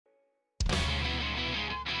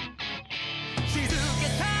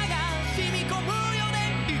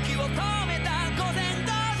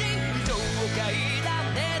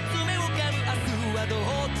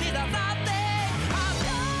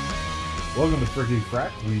Welcome to Frickety Frack,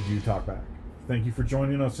 We Do Talk Back. Thank you for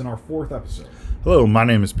joining us in our 4th episode. Hello, my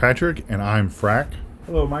name is Patrick, and I'm Frack.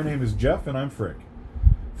 Hello, my name is Jeff, and I'm Frick.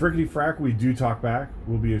 Frickety Frack, We Do Talk Back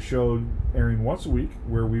will be a show airing once a week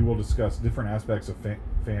where we will discuss different aspects of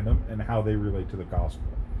fandom and how they relate to the gospel.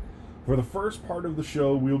 For the first part of the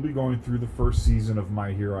show, we'll be going through the first season of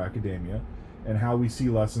My Hero Academia and how we see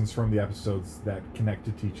lessons from the episodes that connect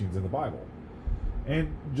to teachings in the Bible.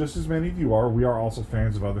 And just as many of you are, we are also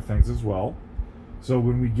fans of other things as well. So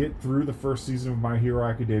when we get through the first season of My Hero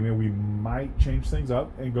Academia, we might change things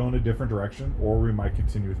up and go in a different direction, or we might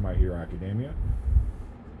continue with My Hero Academia.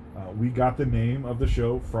 We got the name of the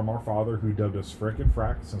show from our father, who dubbed us Frick and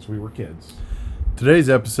Frack since we were kids. Today's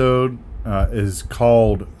episode is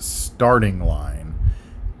called Starting Line.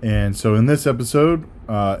 And so in this episode,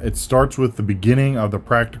 it starts with the beginning of the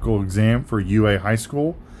practical exam for UA High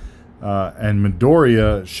School. And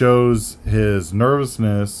Midoriya shows his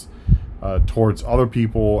nervousness towards other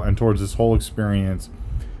people and towards this whole experience.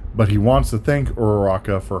 But he wants to thank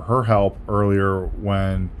Uraraka for her help earlier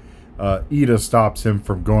when Ida stops him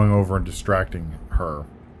from going over and distracting her.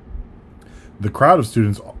 The crowd of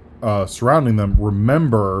students surrounding them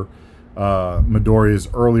remember Midoriya's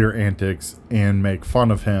earlier antics and make fun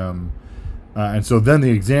of him. And so then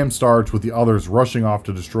the exam starts with the others rushing off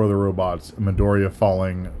to destroy the robots and Midoriya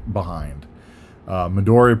falling behind.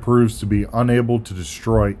 Midoriya proves to be unable to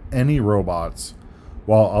destroy any robots,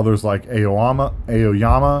 while others like Aoyama,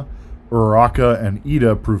 Uraraka, and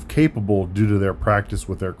Ida prove capable due to their practice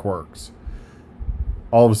with their quirks.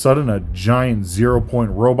 All of a sudden, a giant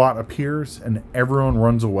 0-point robot appears, and everyone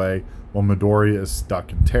runs away while Midoriya is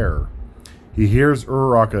stuck in terror. He hears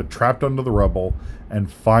Uraraka trapped under the rubble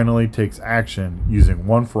and finally takes action using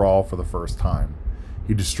One for All for the first time.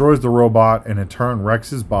 He destroys the robot and in turn wrecks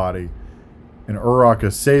his body, and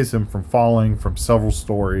Uraraka saves him from falling from several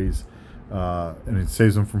stories, and it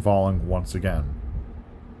saves him from falling once again.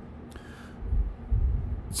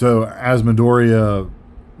 So as Midoriya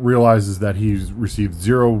realizes that he's received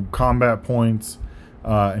 0 combat points,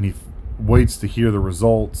 and he waits to hear the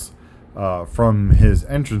results from his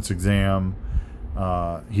entrance exam,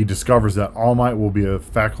 he discovers that All Might will be a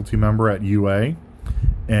faculty member at UA,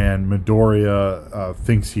 and Midoriya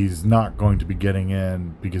thinks he's not going to be getting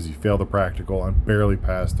in because he failed the practical and barely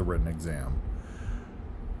passed the written exam.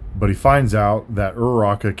 But he finds out that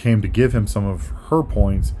Uraraka came to give him some of her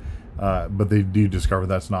points, but they do discover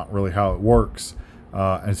that's not really how it works.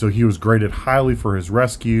 And so he was graded highly for his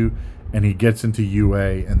rescue, and he gets into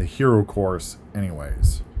UA and the hero course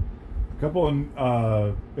anyways. A couple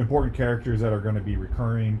of important characters that are going to be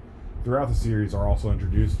recurring throughout the series are also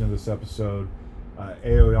introduced in this episode.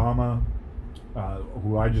 Aoyama,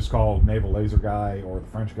 who I just call Naval Laser Guy or the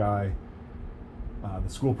French guy. The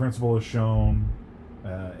school principal is shown.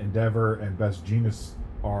 Endeavor and Best Jeanist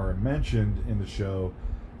are mentioned in the show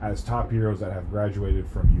as top heroes that have graduated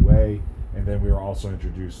from UA. And then we are also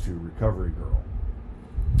introduced to Recovery Girl.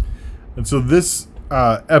 And so this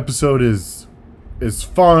episode is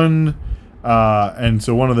fun. And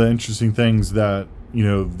so one of the interesting things that, you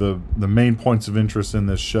know, the main points of interest in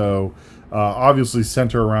this show obviously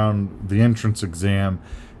center around the entrance exam.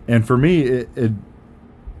 And for me,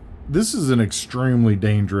 this is an extremely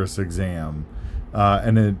dangerous exam.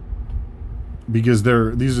 Because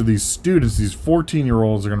these students, these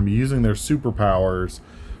 14-year-olds are going to be using their superpowers,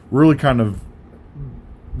 really kind of,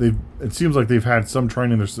 it seems like they've had some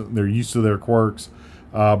training, they're used to their quirks,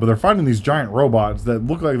 but they're fighting these giant robots that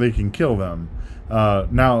look like they can kill them.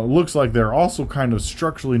 Now, it looks like they're also kind of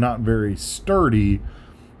structurally not very sturdy,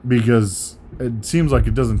 because it seems like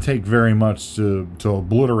it doesn't take very much to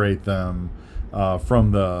obliterate them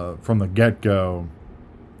from the get-go.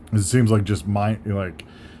 It seems like just barely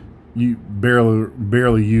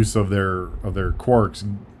use of their quirks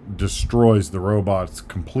destroys the robots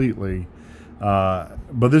completely.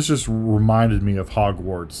 But this just reminded me of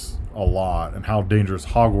Hogwarts a lot and how dangerous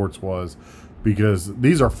Hogwarts was, because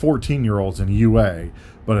these are 14-year-olds in UA,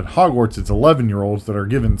 but at Hogwarts it's 11-year-olds that are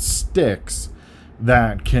given sticks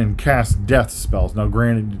that can cast death spells. Now,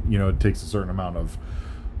 granted, you know, it takes a certain amount of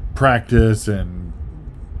practice and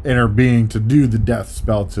inner being to do the death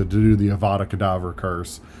spell, to do the Avada Kedavra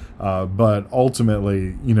curse. But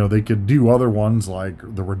ultimately, you know, they could do other ones like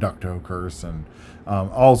the Reducto curse and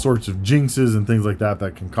all sorts of jinxes and things like that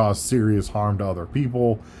can cause serious harm to other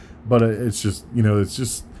people. But it's just, you know, it's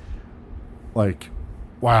just like,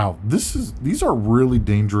 wow, these are really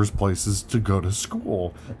dangerous places to go to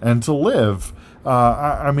school and to live.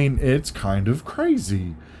 I mean, it's kind of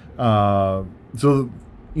crazy. So,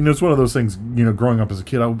 you know, it's one of those things, you know, growing up as a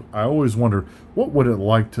kid, I always wondered, what would it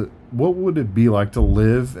like to what would it be like to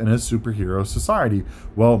live in a superhero society?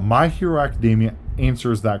 Well, My Hero Academia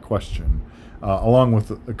answers that question, along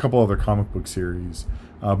with a couple other comic book series.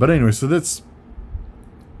 But anyway, so that's,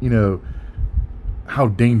 how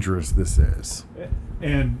dangerous this is.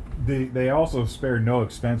 And they also spare no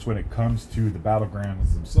expense when it comes to the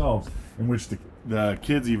battlegrounds themselves, in which the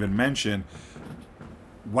kids even mention,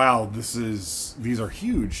 wow, these are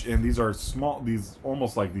huge, and these are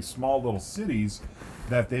almost like these small little cities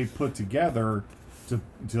that they put together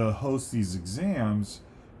to host these exams,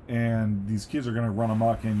 and these kids are going to run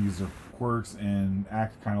amok and use their quirks and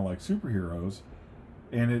act kind of like superheroes.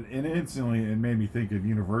 And instantly it made me think of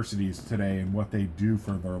universities today and what they do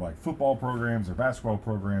for their like football programs or basketball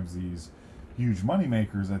programs, these huge money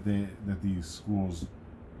makers that these schools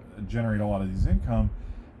generate a lot of these income,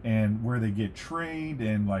 and where they get trained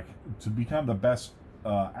and like to become the best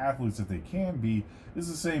athletes that they can be is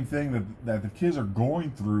the same thing that the kids are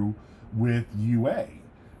going through with UA.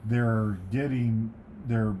 They're getting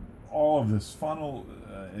all of this funnel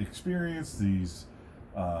experience, these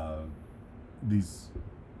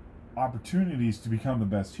opportunities to become the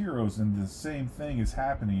best heroes, and the same thing is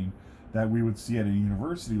happening that we would see at a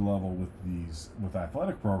university level with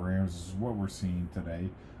athletic programs. This is what we're seeing today,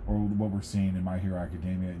 or what we're seeing in My Hero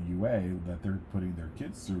Academia at UA, that they're putting their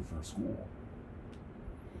kids through for school.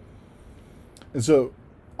 And so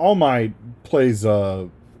All Might plays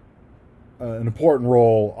an important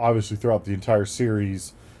role, obviously, throughout the entire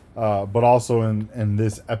series, but also in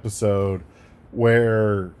this episode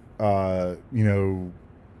where,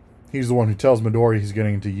 he's the one who tells Midori he's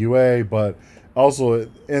getting into UA, but also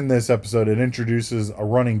in this episode, it introduces a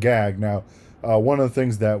running gag. Now, one of the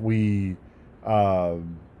things that we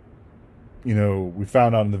found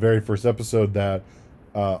out in the very first episode that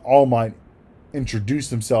All Might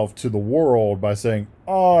introduced himself to the world by saying,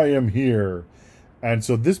 "I am here." And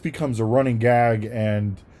so this becomes a running gag,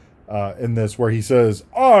 and in this where he says,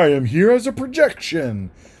 "I am here as a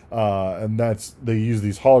projection." And they use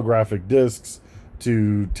these holographic discs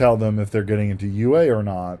to tell them if they're getting into UA or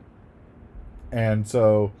not. And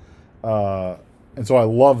so I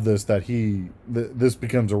love this, that this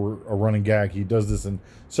becomes a running gag. He does this in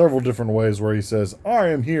several different ways where he says, "I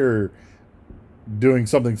am here doing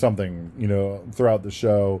something," throughout the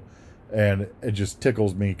show. And it just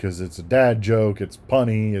tickles me because it's a dad joke. It's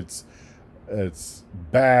punny. It's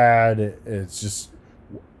bad. It's just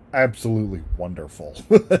absolutely wonderful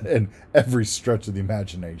in every stretch of the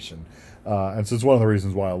imagination. And so it's one of the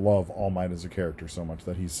reasons why I love All Might as a character so much,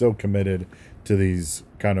 that he's so committed to these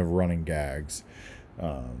kind of running gags.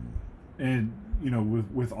 And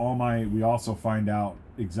with All Might, we also find out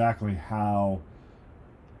exactly how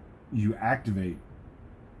you activate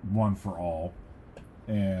One for All.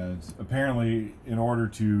 And apparently, in order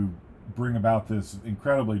to bring about this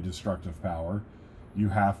incredibly destructive power, you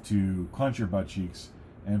have to clench your butt cheeks,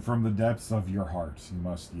 and from the depths of your heart, you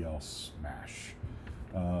must yell "smash."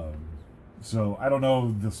 So I don't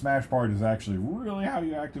know, the smash part is actually really how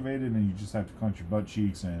you activate it, and you just have to clench your butt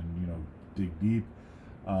cheeks and dig deep.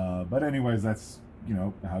 But anyways, that's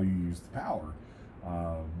how you use the power.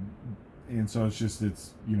 And so it's just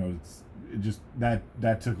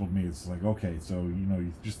that tickled me. It's like, okay, so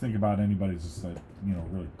you just think about anybody that's just like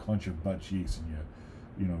really clench your butt cheeks, and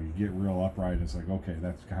you get real upright. And it's like, okay,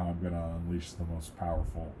 that's how I'm gonna unleash one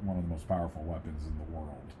of the most powerful weapons in the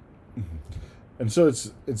world. Mm-hmm. And so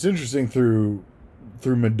it's interesting through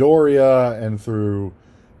Midoriya and through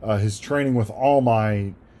his training with All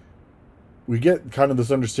Might, we get kind of this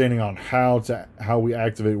understanding on how we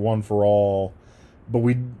activate One for All, but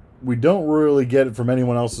we don't really get it from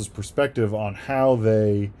anyone else's perspective on how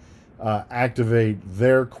they activate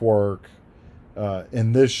their quirk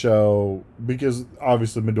in this show, because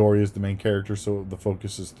obviously Midoriya is the main character, so the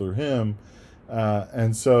focus is through him,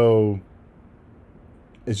 and so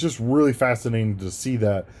it's just really fascinating to see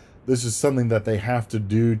that this is something that they have to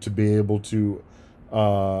do to be able to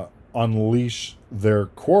unleash their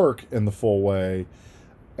quirk in the full way.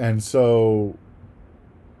 And so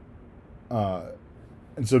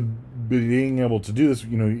being able to do this,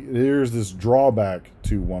 there's this drawback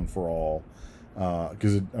to One for All,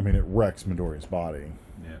 because it wrecks Midoriya's body.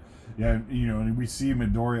 Yeah, and we see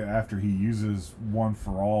Midoriya after he uses One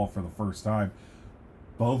for All for the first time.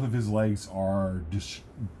 Both of his legs are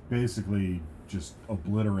basically just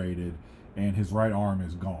obliterated, and his right arm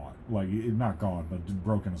is gone. Like, not gone, but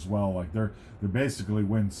broken as well. Like, they're basically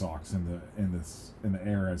windsocks in the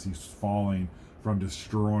air as he's falling from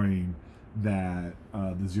destroying that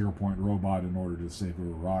the 0 Point robot in order to save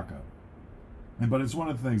Uraraka. But it's one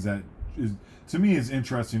of the things that to me is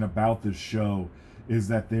interesting about this show is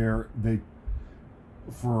that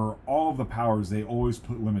for all of the powers, they always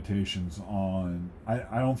put limitations on.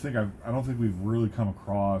 I don't think we've really come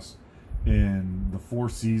across in the 4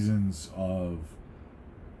 seasons of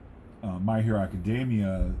My Hero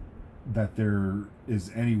Academia that there is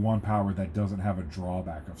any one power that doesn't have a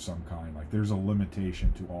drawback of some kind. Like there's a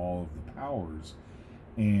limitation to all of the powers,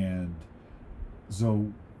 and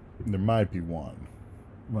so There might be one.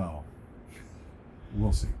 well,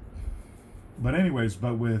 we'll see. But anyways,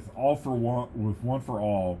 with one for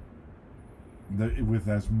all, with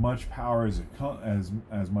as much power as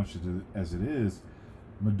as much as it is,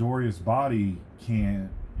 Midoriya's body can't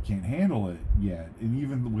handle it yet, and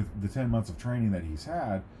even with the 10 months of training that he's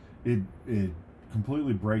had, it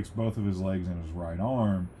completely breaks both of his legs and his right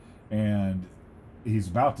arm, and he's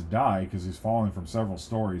about to die because he's falling from several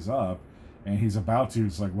stories up, and he's about to.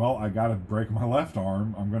 It's like, well, I got to break my left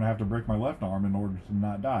arm. I'm going to have to break my left arm in order to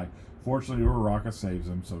not die. Fortunately, Uraraka saves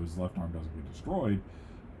him, so his left arm doesn't get destroyed.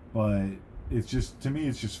 But it's just, to me,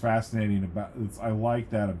 it's just fascinating I like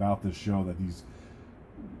that about this show, that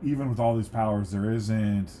even with all these powers, there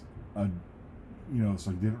isn't it's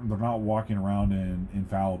like they're not walking around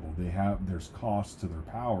infallible. There's cost to their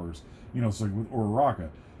powers. It's like with Uraraka,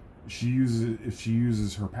 if she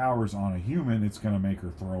uses her powers on a human, it's going to make her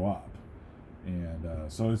throw up. And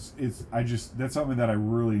so that's something that I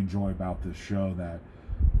really enjoy about this show, that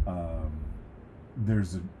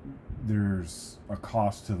there's a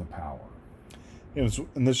cost to the power.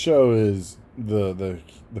 And this show is the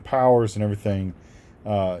powers and everything.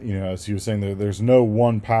 As he was saying, there's no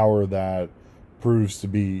one power that proves to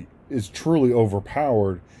be is truly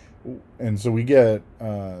overpowered, and so we get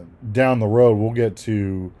down the road. We'll get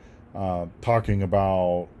to talking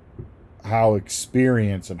about how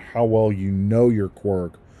experience and how well your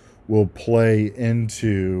quirk will play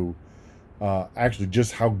into actually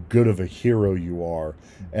just how good of a hero you are.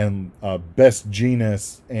 And Best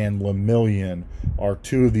Jeanist and Lemillion are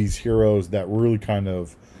two of these heroes that really kind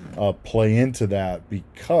of play into that,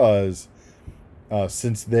 because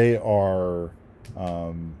since they are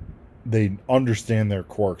they understand their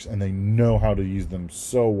quirks and they know how to use them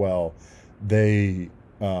so well, they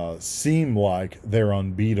seem like they're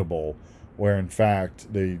unbeatable, where in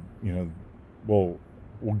fact they, we'll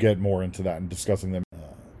get more into that and discussing them.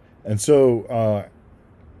 And so,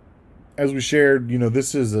 as we shared,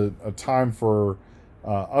 this is a time for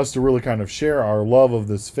us to really kind of share our love of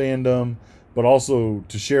this fandom, but also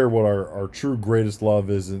to share what our true greatest love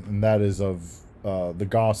is, and that is of the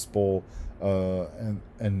gospel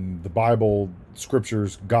and the Bible,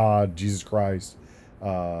 scriptures, God, Jesus Christ.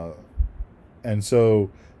 And so,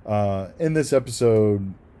 in this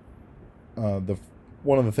episode,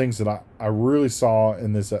 one of the things that I really saw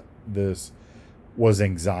in this was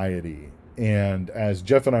anxiety. And as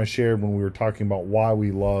Jeff and I shared when we were talking about why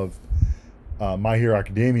we love My Hero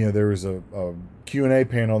Academia, there was a Q&A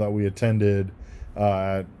panel that we attended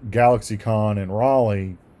at GalaxyCon in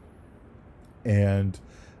Raleigh, and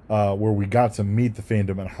where we got to meet the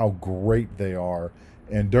fandom and how great they are.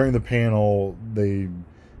 And during the panel,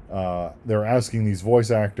 they're asking these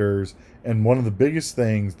voice actors, and one of the biggest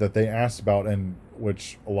things that they asked about, and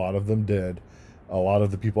which a lot of them did, a lot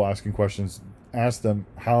of the people asking questions asked them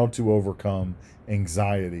how to overcome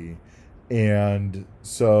anxiety. And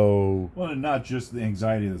so, well, and not just the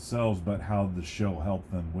anxiety themselves, but how the show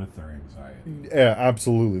helped them with their anxiety. Yeah,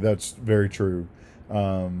 absolutely, that's very true.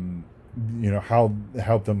 How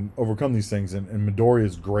help them overcome these things, and Midoriya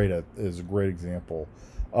is a great example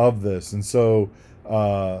of this. And so,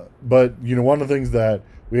 but one of the things that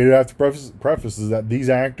we have to preface is that these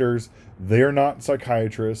actors, they're not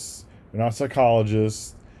psychiatrists, they're not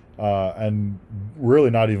psychologists, and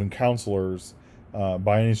really not even counselors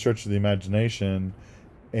by any stretch of the imagination.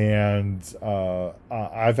 And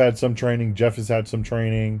I've had some training, Jeff has had some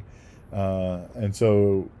training, and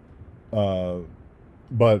so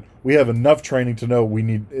but we have enough training to know we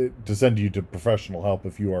need to send you to professional help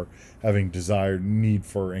if you are having desired need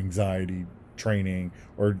for anxiety training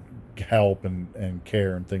or help and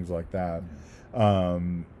care and things like that.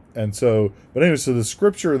 And so, but anyway, so the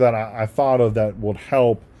scripture that I thought of that would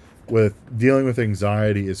help with dealing with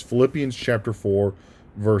anxiety is Philippians chapter 4,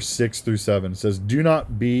 verse 6 through 7. It says, "Do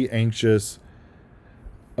not be anxious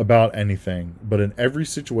about anything, but in every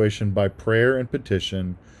situation by prayer and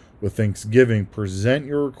petition with thanksgiving present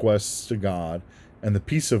your requests to God, and the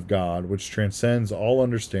peace of God, which transcends all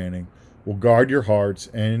understanding, will guard your hearts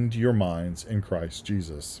and your minds in Christ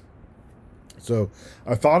Jesus." So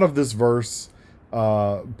I thought of this verse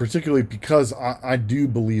particularly because I do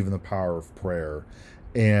believe in the power of prayer.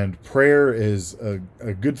 And prayer is a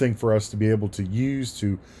good thing for us to be able to use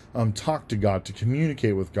to talk to God, to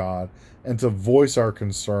communicate with God, and to voice our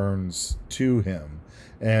concerns to Him.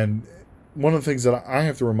 And one of the things that I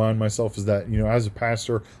have to remind myself is that, as a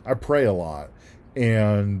pastor, I pray a lot.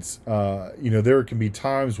 And, there can be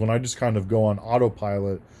times when I just kind of go on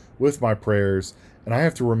autopilot with my prayers. And I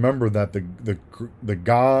have to remember that the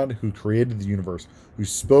God who created the universe, who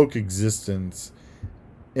spoke existence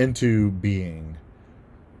into being,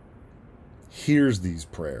 hears these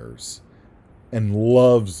prayers and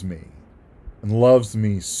loves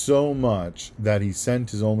me so much that he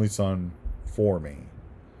sent his only son for me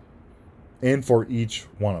and for each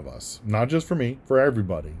one of us, not just for me, for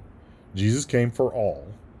everybody. Jesus came for all.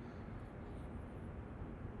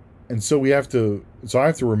 And so I have to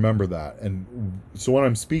remember that. And so when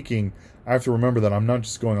I'm speaking, I have to remember that I'm not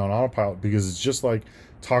just going on autopilot, because it's just like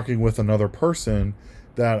talking with another person,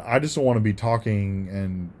 that I just don't want to be talking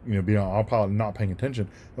and being on autopilot and not paying attention.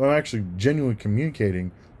 And I'm actually genuinely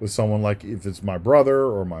communicating with someone, like if it's my brother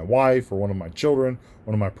or my wife or one of my children,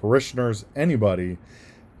 one of my parishioners, anybody.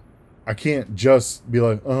 I can't just be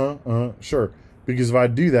like, sure. Because if I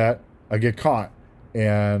do that, I get caught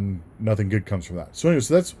and nothing good comes from that. So anyway,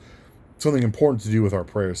 so that's something important to do with our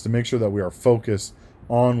prayers, to make sure that we are focused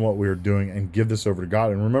on what we are doing and give this over to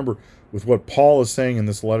God. And remember, with what Paul is saying in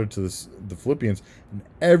this letter to the Philippians, in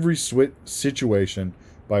every situation,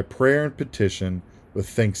 by prayer and petition, with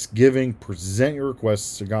thanksgiving, present your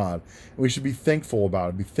requests to God. And we should be thankful about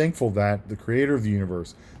it. Be thankful that the creator of the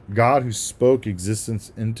universe, God who spoke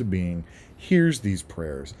existence into being, hears these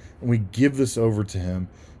prayers. And we give this over to him,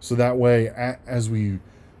 so that way, as we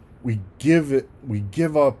give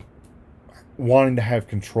up wanting to have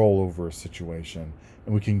control over a situation,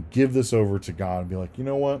 and we can give this over to God and be like, you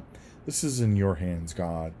know what? This is in your hands,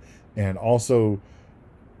 God. And also,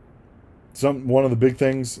 one of the big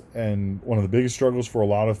things and one of the biggest struggles for a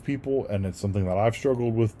lot of people, and it's something that I've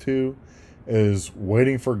struggled with too, is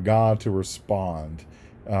waiting for God to respond.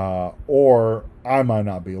 Or I might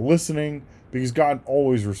not be listening, because God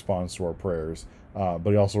always responds to our prayers, but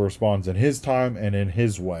he also responds in his time and in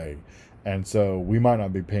his way. And so we might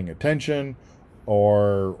not be paying attention,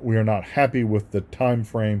 or we are not happy with the time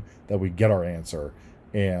frame that we get our answer.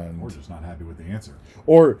 And we're just not happy with the answer.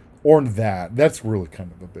 Or that's really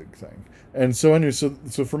kind of a big thing. And so anyway, so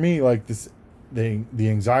for me, like this, the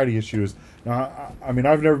anxiety issue is, now, I mean,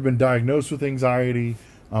 I've never been diagnosed with anxiety.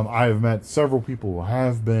 I have met several people who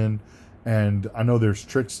have been, and I know there's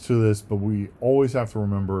tricks to this, but we always have to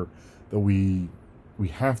remember that we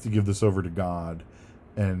have to give this over to God,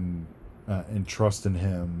 and trust in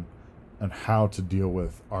him and how to deal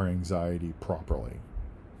with our anxiety properly.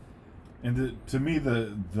 And to me,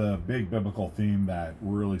 the big biblical theme that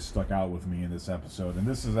really stuck out with me in this episode, and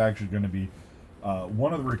this is actually going to be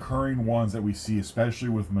one of the recurring ones that we see, especially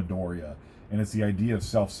with Midoriya, and it's the idea of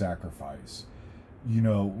self-sacrifice.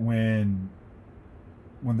 When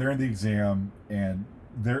they're in the exam and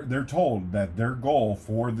they're told that their goal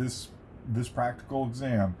for this practical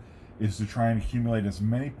exam is to try and accumulate as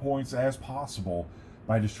many points as possible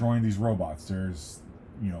by destroying these robots. There's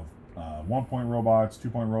 1-point robots,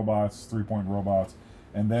 2-point robots, 3-point robots,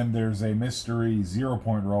 and then there's a mystery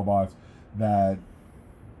 0-point robots that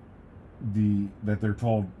they're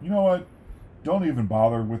told, you know what, don't even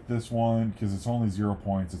bother with this one because it's only 0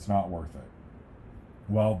 points, it's not worth it.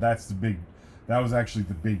 Well, that was actually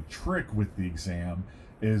the big trick with the exam,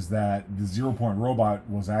 is that the 0-point robot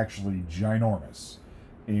was actually ginormous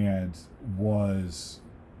and was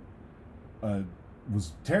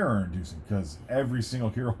terror-inducing, because every single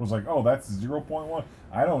hero was like, oh, that's 0.1.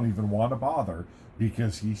 I don't even want to bother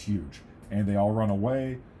because he's huge. And they all run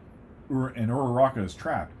away, and Uraraka is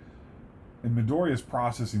trapped. And Midoriya is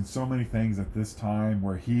processing so many things at this time,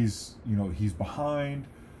 where he's behind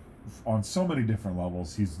on so many different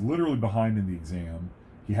levels. He's literally behind in the exam.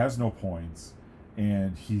 He has no points.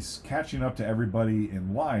 And he's catching up to everybody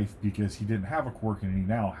in life because he didn't have a quirk, and he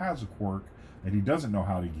now has a quirk that he doesn't know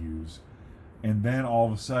how to use. And then all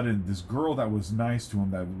of a sudden, this girl that was nice to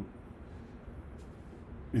him that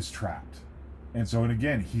is trapped. And so, and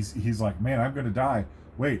again, he's like, man, I'm going to die.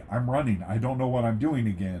 Wait, I'm running. I don't know what I'm doing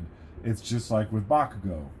again. It's just like with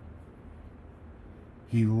Bakugo.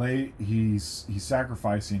 He's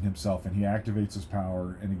sacrificing himself, and he activates his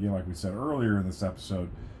power. And again, like we said earlier in this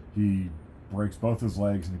episode, he breaks both his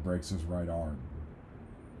legs and he breaks his right arm.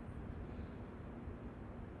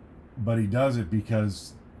 But he does it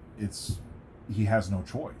because he has no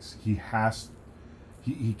choice. He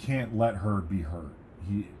can't let her be hurt.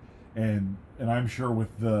 And I'm sure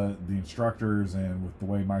with the instructors and with the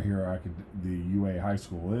way My Hero the UA High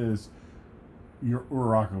School is,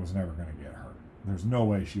 Uraraka was never going to get hurt. There's no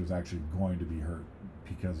way she was actually going to be hurt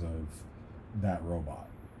because of that robot.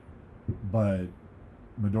 But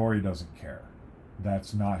Midori doesn't care.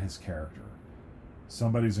 That's not his character.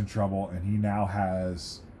 Somebody's in trouble, and he now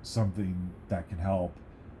has something that can help,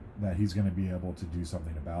 that he's going to be able to do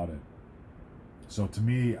something about it. So to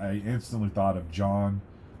me, I instantly thought of John,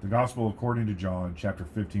 the Gospel according to John, chapter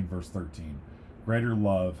 15, verse 13. Greater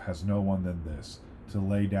love has no one than this, to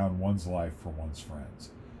lay down one's life for one's friends.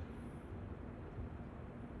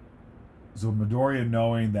 So Midoriya,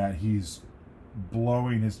 knowing that he's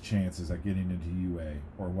blowing his chances at getting into UA,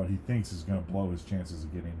 or what he thinks is going to blow his chances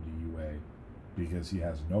of getting into UA, because he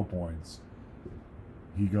has no points,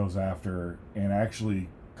 he goes after and actually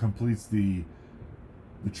completes the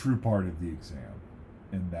true part of the exam,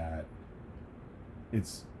 in that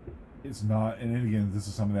it's not, and again, this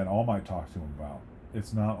is something that All Might talk to him about.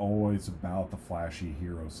 It's not always about the flashy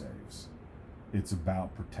hero saves. It's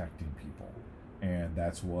about protecting people, and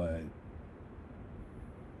that's what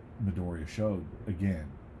Midoriya showed again,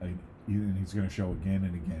 and he's going to show again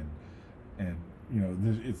and again. And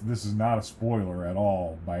this is not a spoiler at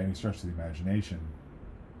all by any stretch of the imagination.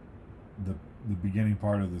 The beginning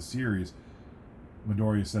part of the series,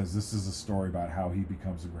 Midoriya says this is a story about how he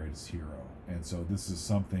becomes the greatest hero, and so this is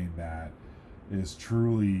something that is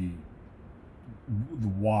truly the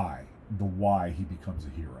why he becomes a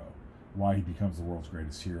hero, why he becomes the world's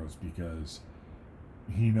greatest heroes, because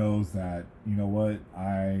he knows that, you know what,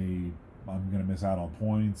 I'm gonna miss out on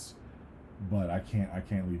points, but I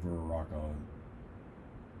can't leave Uraraka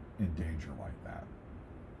in danger like that.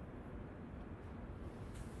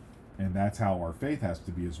 And that's how our faith has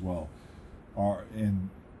to be as well. And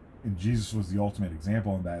Jesus was the ultimate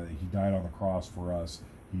example in that he died on the cross for us.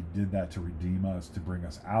 He did that to redeem us, to bring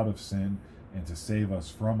us out of sin, and to save us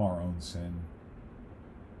from our own sin.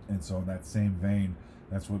 And so in that same vein,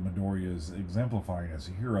 that's what Midoriya is exemplifying as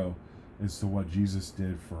a hero, is to what Jesus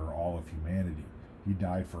did for all of humanity. He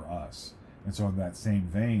died for us. And so in that same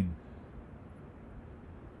vein,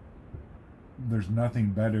 there's nothing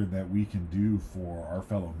better that we can do for our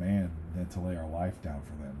fellow man than to lay our life down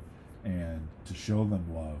for them, and to show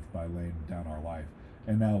them love by laying down our life.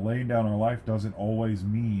 And now laying down our life doesn't always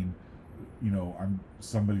mean, I'm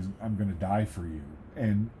going to die for you.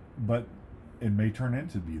 But it may turn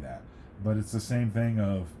into be that. But it's the same thing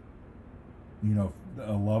of,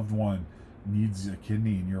 a loved one needs a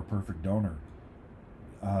kidney and you're a perfect donor.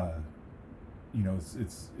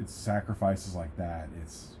 It's sacrifices like that.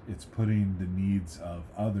 It's putting the needs of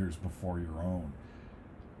others before your own.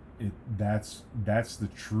 That's the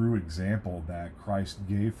true example that Christ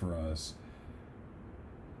gave for us,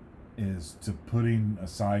 is to putting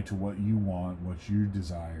aside to what you want, what you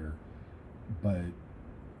desire, but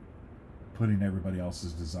putting everybody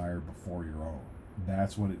else's desire before your own.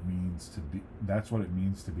 That's what it means to be. That's what it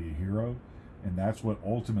means to be a hero, and that's what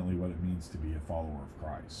ultimately what it means to be a follower of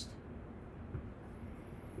Christ.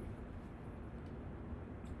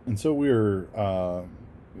 And so we're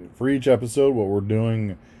for each episode, what we're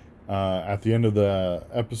doing at the end of the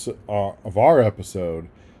episode of our episode,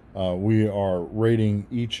 we are rating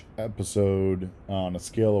each episode on a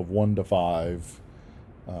scale of 1 to 5.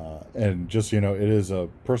 And just, it is a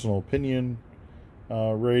personal opinion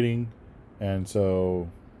rating. And so,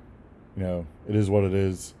 it is what it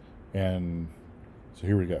is. And so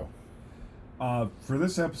here we go. For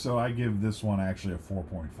this episode, I give this one actually a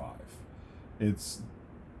 4.5.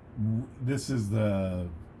 This is the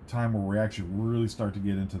time where we actually really start to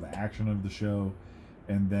get into the action of the show.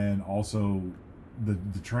 And then also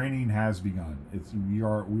the training has begun. We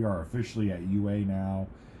are officially at UA now.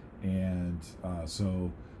 And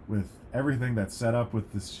so with everything that's set up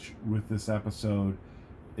with this episode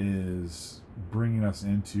is bringing us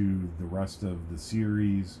into the rest of the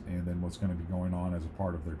series, and then what's going to be going on as a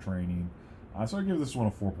part of their training. So I give this one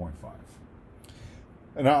a 4.5.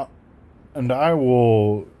 And I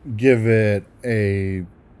will give it a.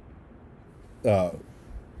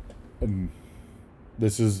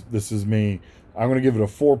 This is me. I'm going to give it a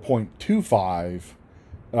 4.25,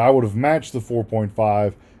 and I would have matched the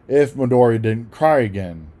 4.5 if Midori didn't cry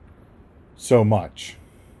again so much.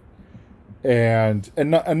 And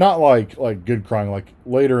not like good crying, like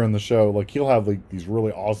later in the show, like he'll have like these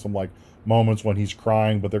really awesome like moments when he's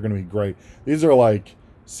crying, but they're going to be great. These are like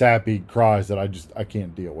sappy cries that I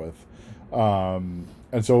can't deal with. And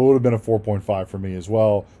so it would have been a 4.5 for me as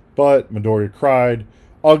well. But Midori cried,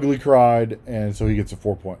 ugly cried, and so he gets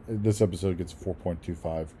this episode gets a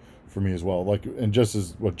 4.25 for me as well. Like, and just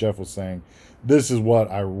as what Jeff was saying, this is what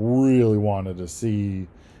I really wanted to see.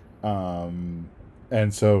 And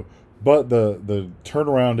so, but the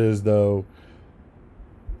turnaround is, though,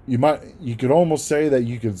 you could almost say that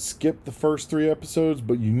you could skip the first 3 episodes,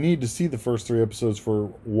 but you need to see the first 3 episodes for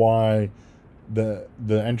why the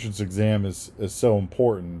entrance exam is so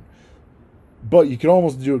important. But you could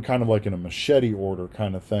almost do it kind of like in a machete order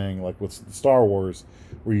kind of thing, like with Star Wars,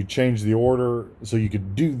 where you change the order. So you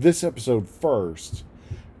could do this episode first,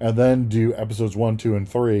 and then do episodes 1, 2, and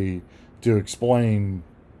 3 to explain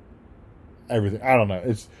everything. I don't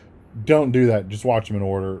know. Don't do that. Just watch them in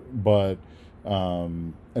order. But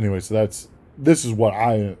anyway, so this is what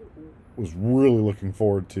I was really looking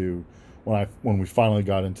forward to when we finally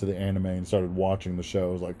got into the anime and started watching the show.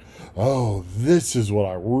 I was like, oh, this is what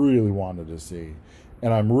I really wanted to see.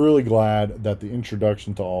 And I'm really glad that the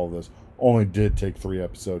introduction to all of this only did take 3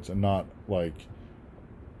 episodes and not like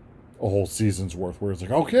a whole season's worth, where it's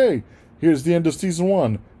like, okay, here's the end of season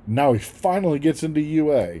 1. Now he finally gets into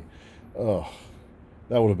UA. Ugh,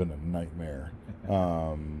 that would have been a nightmare.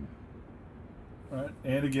 Right.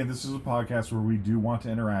 And again, this is a podcast where we do want to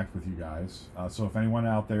interact with you guys. So if anyone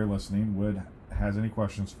out there listening has any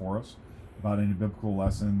questions for us about any biblical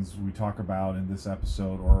lessons we talk about in this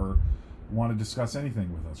episode, or want to discuss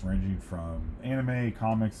anything with us, ranging from anime,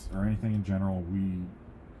 comics, or anything in general,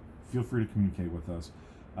 feel free to communicate with us.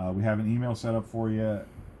 We have an email set up for you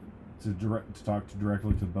to talk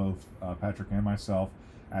directly to both Patrick and myself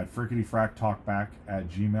at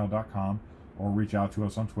frickityfractalkback@gmail.com, or reach out to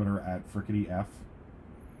us on Twitter at frickityf.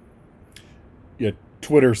 Yeah,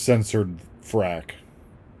 Twitter censored frack.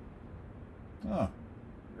 Oh,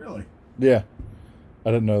 really? Yeah,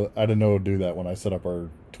 I didn't know it would do that when I set up our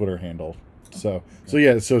Twitter handle. So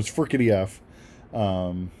okay. So it's frickityf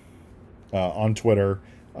on Twitter,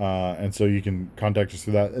 and so you can contact us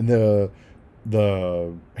through that. And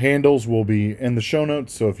the handles will be in the show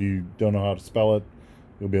notes. So if you don't know how to spell it,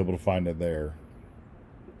 you'll be able to find it there.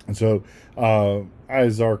 And so,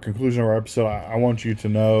 as our conclusion of our episode, I want you to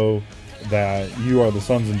know that you are the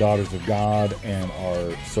sons and daughters of God and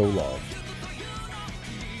are so loved.